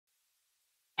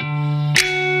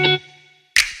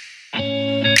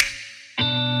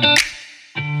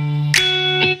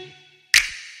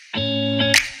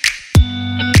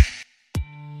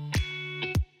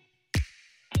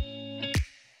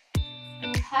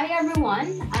Hi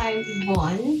everyone, I'm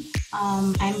Yvonne.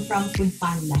 I'm from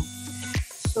Foodpanda.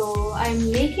 So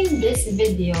I'm making this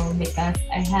video because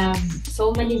I have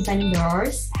so many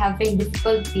vendors having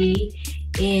difficulty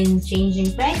in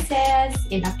changing prices,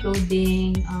 in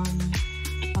uploading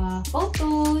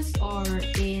photos, or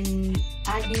in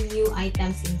adding new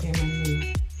items in their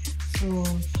menu. So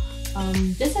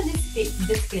just a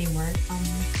disclaimer,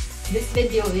 this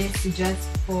video is just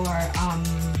for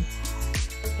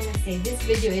what can I say? This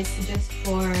video is just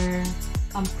for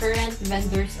current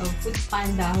vendors of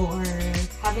Foodpanda who are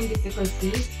having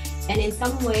difficulty, and in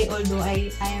some way, although I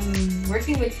am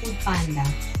working with Foodpanda,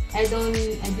 I do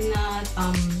not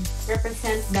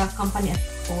represent the company as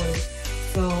a whole.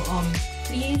 So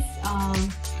please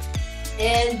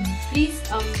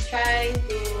try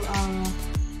to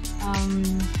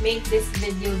make this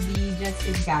video be just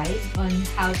a guide on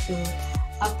how to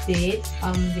update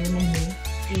your menu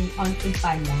on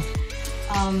Foodpanda.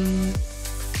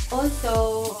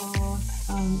 Also,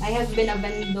 I have been a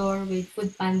vendor with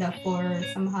Foodpanda for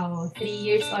somehow 3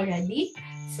 years already.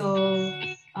 So,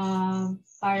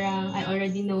 parang I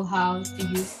already know how to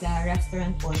use the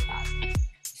restaurant portal.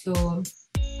 So,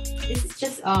 this is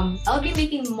just, I'll be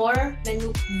making more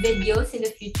menu videos in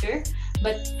the future.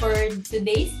 But for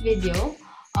today's video,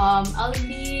 I'll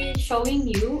be showing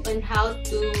you on how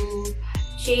to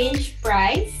change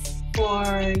price for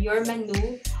your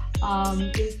menu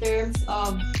in terms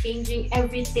of changing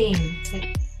everything,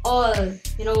 like all,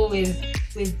 you know, with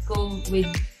COVID,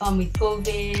 with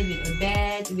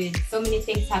Odette, with so many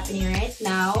things happening right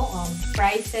now.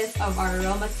 Prices of our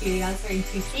raw materials are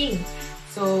increasing.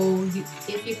 So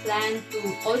if you plan to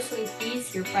also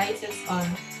increase your prices on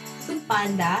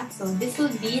Foodpanda, so this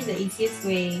will be the easiest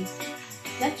way.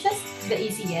 Not just the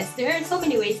easiest, there are so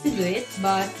many ways to do it,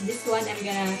 but this one I'm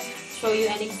gonna show you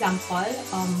an example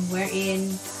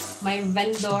wherein my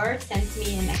vendor sent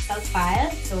me an Excel file.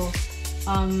 So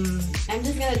I'm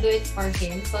just gonna do it for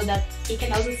him so that he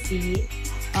can also see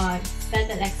send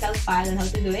an Excel file on how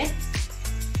to do it.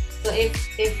 So if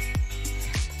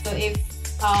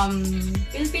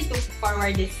feel free to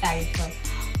forward this slide. So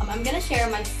I'm gonna share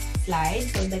my slide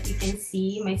so that you can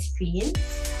see my screen.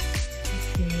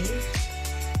 Okay.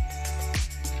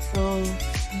 So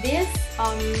this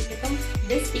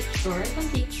this picture,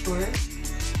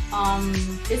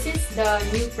 this is the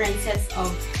new prices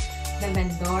of the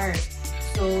vendor.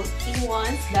 So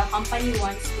the company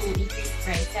wants to increase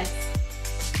prices.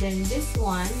 Then this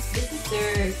is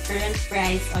their current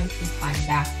price on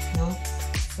Foodpanda, no?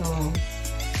 So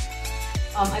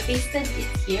I pasted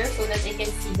it here so that I can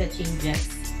see the changes.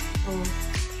 So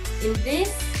in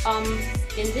this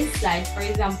slide, for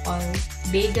example,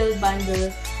 bagel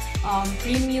bundle,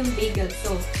 premium bagel.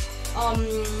 So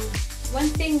one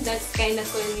thing that's kind of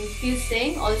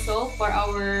confusing also for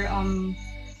our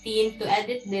team to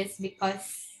edit this, because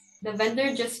the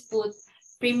vendor just put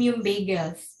premium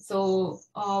bagels. So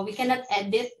we cannot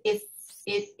edit if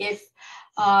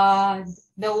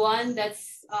the one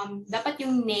that's dapat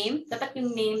yung name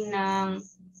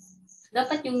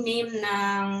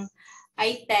ng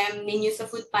item ninyo sa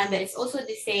Foodpanda is also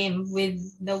the same with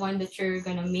the one that you're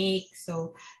gonna make.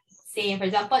 So same, for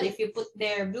example, if you put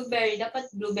there blueberry,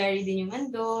 dapat blueberry din yung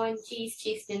nandun, cheese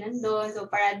din nandun. So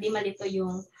para di malito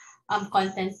yung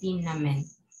content team namin.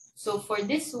 So for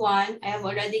this one, I have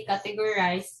already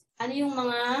categorized ano yung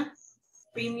mga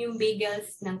premium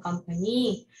bagels ng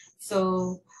company.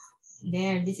 So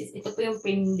there, ito po yung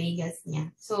premium bagels niya.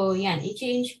 So yan,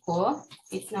 i-change ko.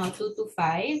 It's now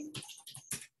 225.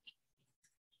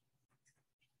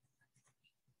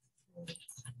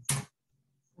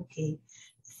 Okay.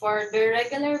 For the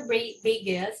regular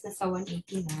bagels, nasa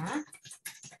 180 na.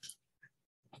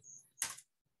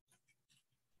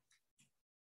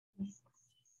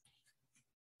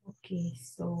 Okay,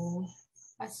 so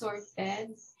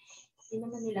assorted. Hindi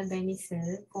naman nilagay ni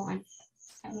sir kung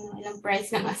ilang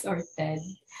price ng assorted.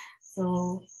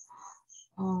 So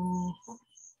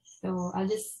I'll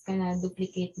just gonna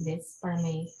duplicate this para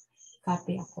may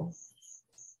copy ako.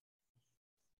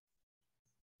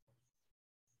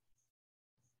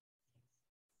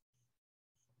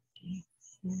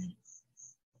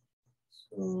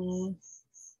 So,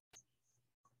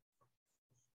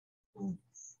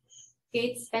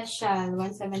 Kate Special,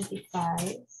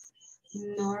 175.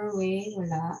 Norway,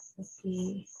 wala.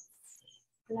 Okay.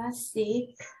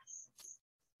 Classic.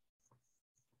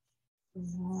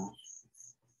 Wala.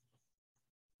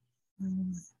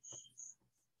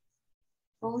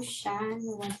 Ocean,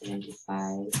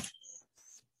 175.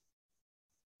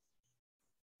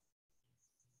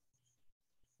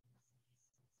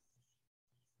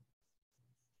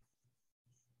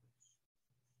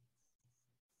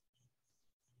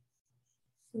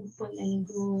 Simple and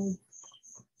good.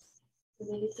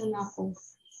 Dito na ako.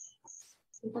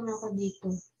 Dito na ako dito.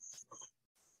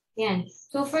 Yan.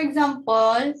 So, for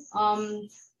example,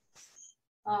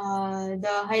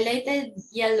 the highlighted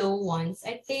yellow ones,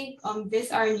 I think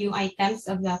these are new items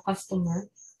of the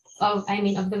customer, of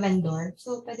the vendor.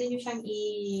 So, pwede nyo siyang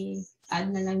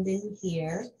i-add na lang din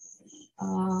here.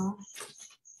 How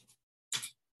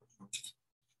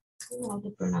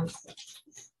to pronounce it?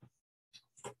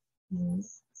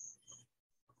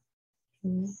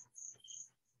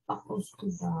 Pakos to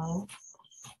daw.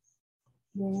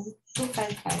 Then,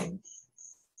 255.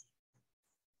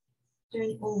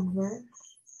 Turnover,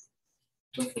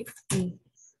 250.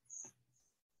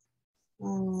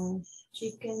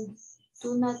 Chicken,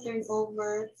 tuna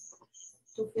turnover,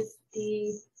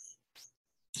 250.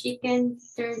 Chicken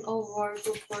turnover,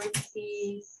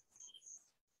 240.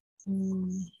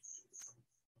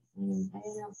 Ayun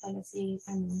lang pala si,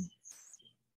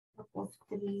 tapos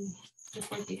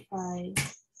 245.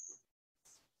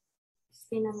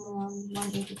 Cinnamon,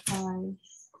 185.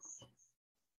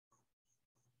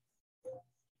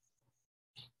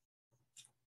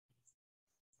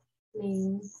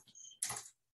 Plain.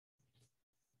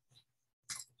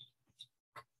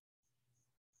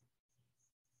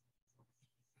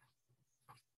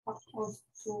 Tapos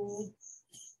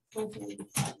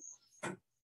 175.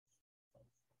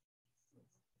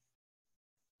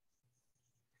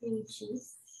 Cream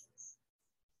cheese.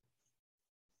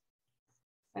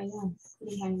 Ayan,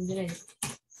 300.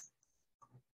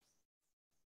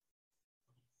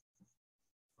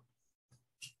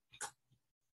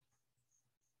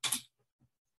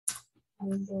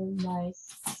 And then like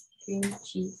cream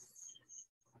cheese.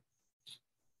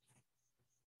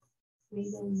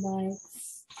 Little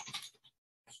bites.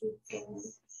 Chicken.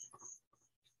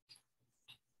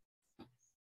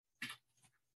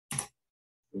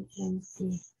 You can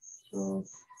see. So,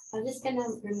 I'm just gonna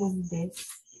remove this.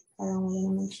 Parang wala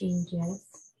naman changes.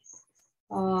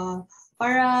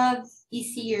 Para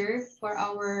easier for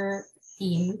our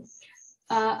team,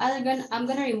 I'm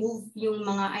gonna remove yung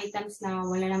mga items na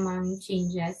wala namang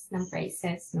changes ng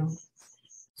prices, no?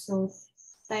 So,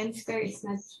 Times Square is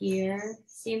not here.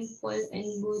 Simple and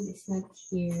Good is not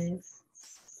here.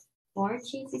 Four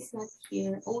Cheese is not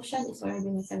here. Ocean is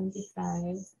already in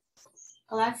 75.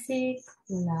 Classic,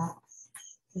 wala.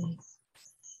 Okay.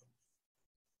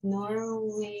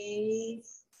 Norway,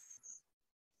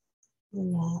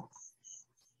 wala.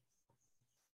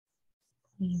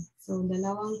 Okay. So,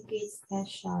 dalawang case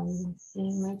special.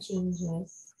 Then, may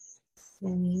changes.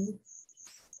 Then,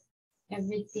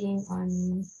 everything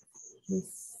on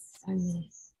this,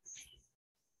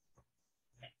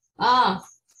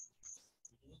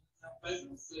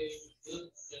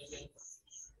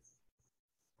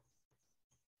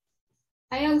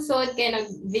 Ayong suot kay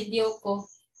nag-video ko.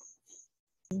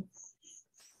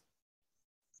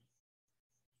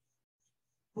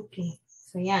 Okay.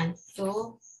 So, yan.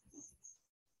 So,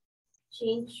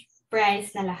 change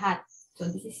price na lahat. So,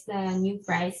 this is the new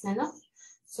price na, no?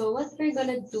 So, what we're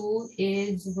gonna do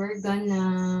is we're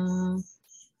gonna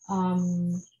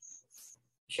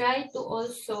try to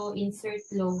also insert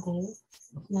logo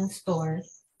ng store.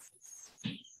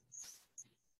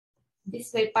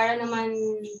 This way, para naman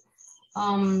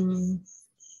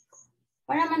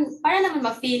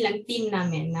ma-feel ang team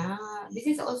namin na this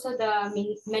is also the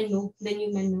menu, the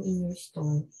new menu in your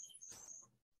store.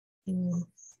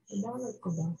 I-download ko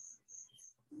ba?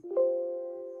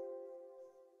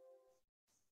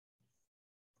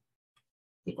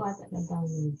 Hindi ko ata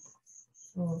na-download.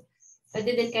 So,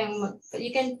 pwede din kayong,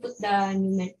 you can put the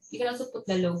new menu, you can also put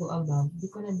the logo above. Hindi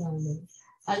ko na-download.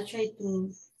 I'll try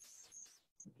to,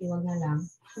 okay, wag na lang.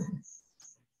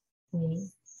 Okay.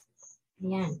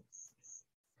 Ayan.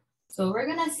 So, we're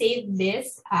gonna save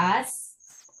this as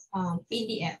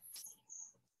PDF.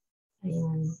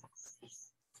 Ayan.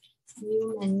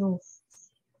 New menu.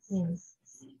 Ayan.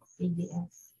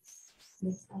 PDF.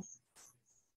 This up.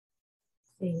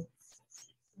 Save.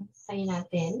 Tayo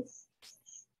natin.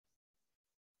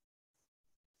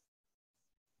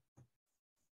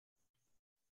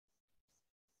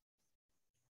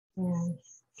 Ayan.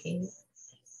 Okay.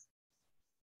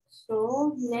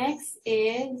 So, next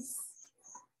is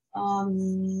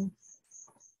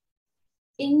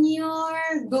in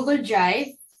your Google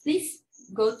Drive, please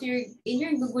go to in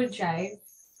your Google Drive,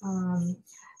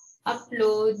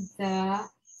 upload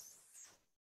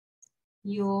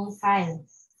yung file.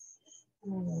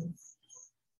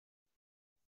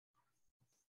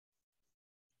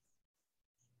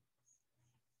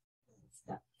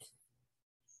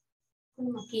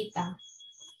 Kung makita.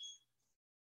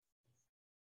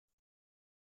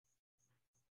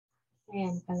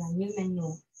 Ayan pala, new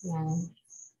menu. Yan.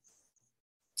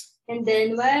 And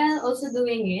then, while also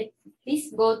doing it,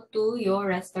 please go to your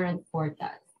restaurant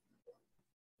portal.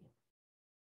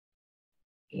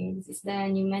 Okay, this is the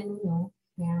new menu, no?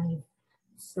 Yan.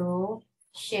 So,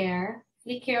 share.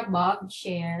 Click here above,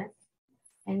 share.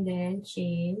 And then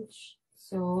change.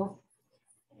 So,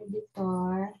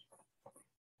 editor,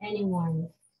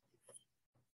 anyone.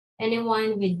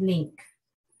 Anyone with link.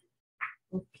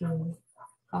 Okay,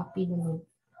 copy the link.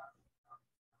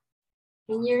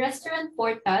 In your restaurant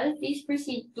portal, please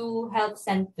proceed to Help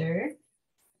Center.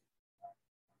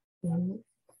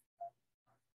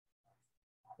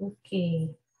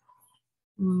 Okay.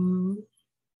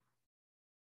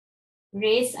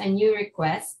 Raise a new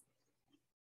request.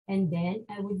 And then,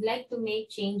 I would like to make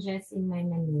changes in my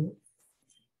menu.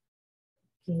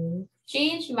 Okay.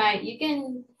 You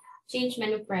can change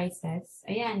menu prices.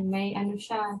 Ayan, may ano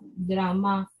siya,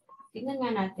 drama. Tignan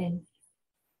nga natin.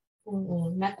 Oo,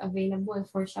 not available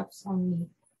for shops only.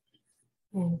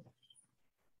 Ayan.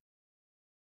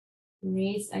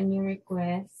 Raise a new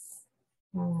request.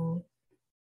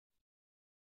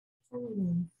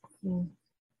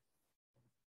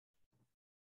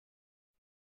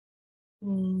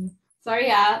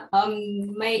 Sorry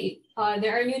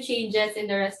there are new changes in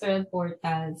the restaurant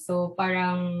portal. So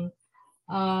parang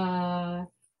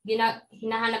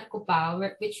hinahanap ko pa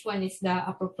which one is the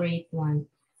appropriate one.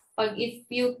 If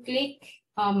you click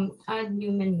add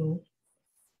new menu,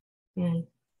 yan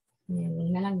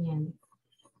na lang yan.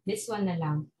 This one na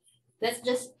lang. Let's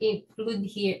just include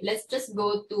here. Let's just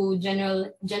go to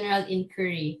general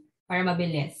inquiry para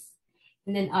mabilis.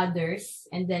 And then others,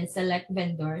 and then select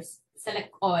vendors,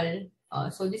 select all.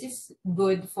 So this is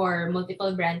good for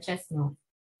multiple branches, no?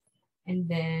 And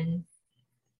then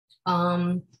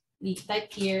we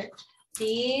type here,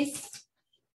 please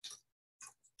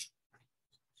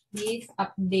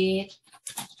update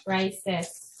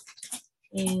prices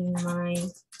in my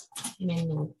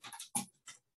menu.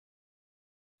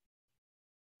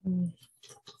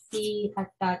 See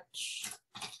attach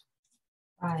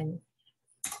file.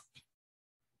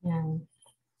 Yan.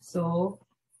 So,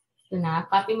 ito na.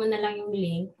 Copy mo na lang yung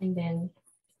link and then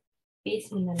paste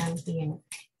mo na lang here.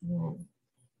 Ayan.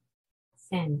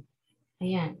 Send.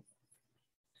 Ayan.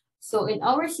 So, in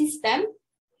our system,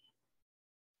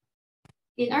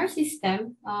 we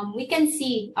can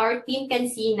see, our team can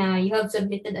see na you have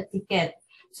submitted a ticket.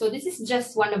 So, this is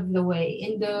just one of the way.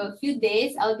 In the few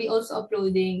days, I'll be also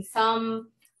uploading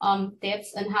some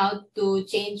tips on how to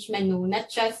change menu, not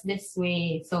just this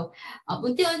way. So,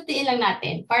 unti-unti lang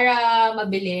natin para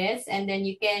mabilis, and then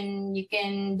you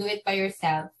can do it by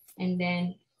yourself. And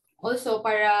then also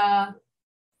para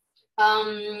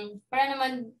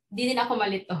naman di din ako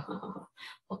malito.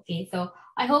 Okay, so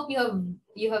I hope you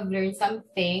have learned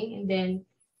something, and then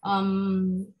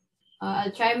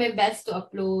I'll try my best to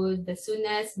upload the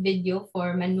soonest video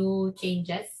for menu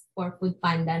changes for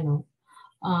Foodpanda, no.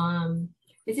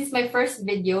 This is my first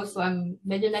video, so I'm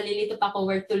medyo nalilito pa ako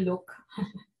where to look.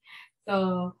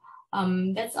 So,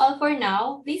 that's all for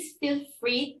now. Please feel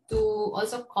free to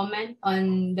also comment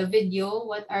on the video.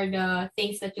 What are the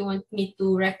things that you want me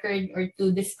to record or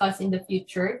to discuss in the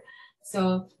future?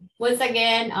 So, once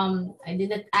again, I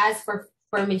didn't ask for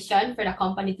permission for the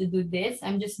company to do this.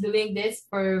 I'm just doing this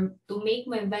to make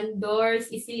my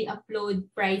vendors easily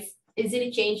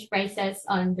change prices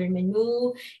on their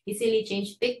menu, easily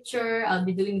change picture. I'll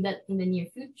be doing that in the near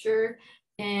future.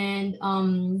 And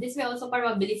this way also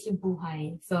para mabilis yung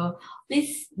buhay. So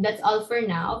please, that's all for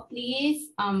now.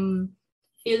 Please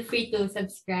feel free to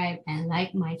subscribe and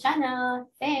like my channel.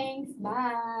 Thanks.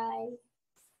 Bye.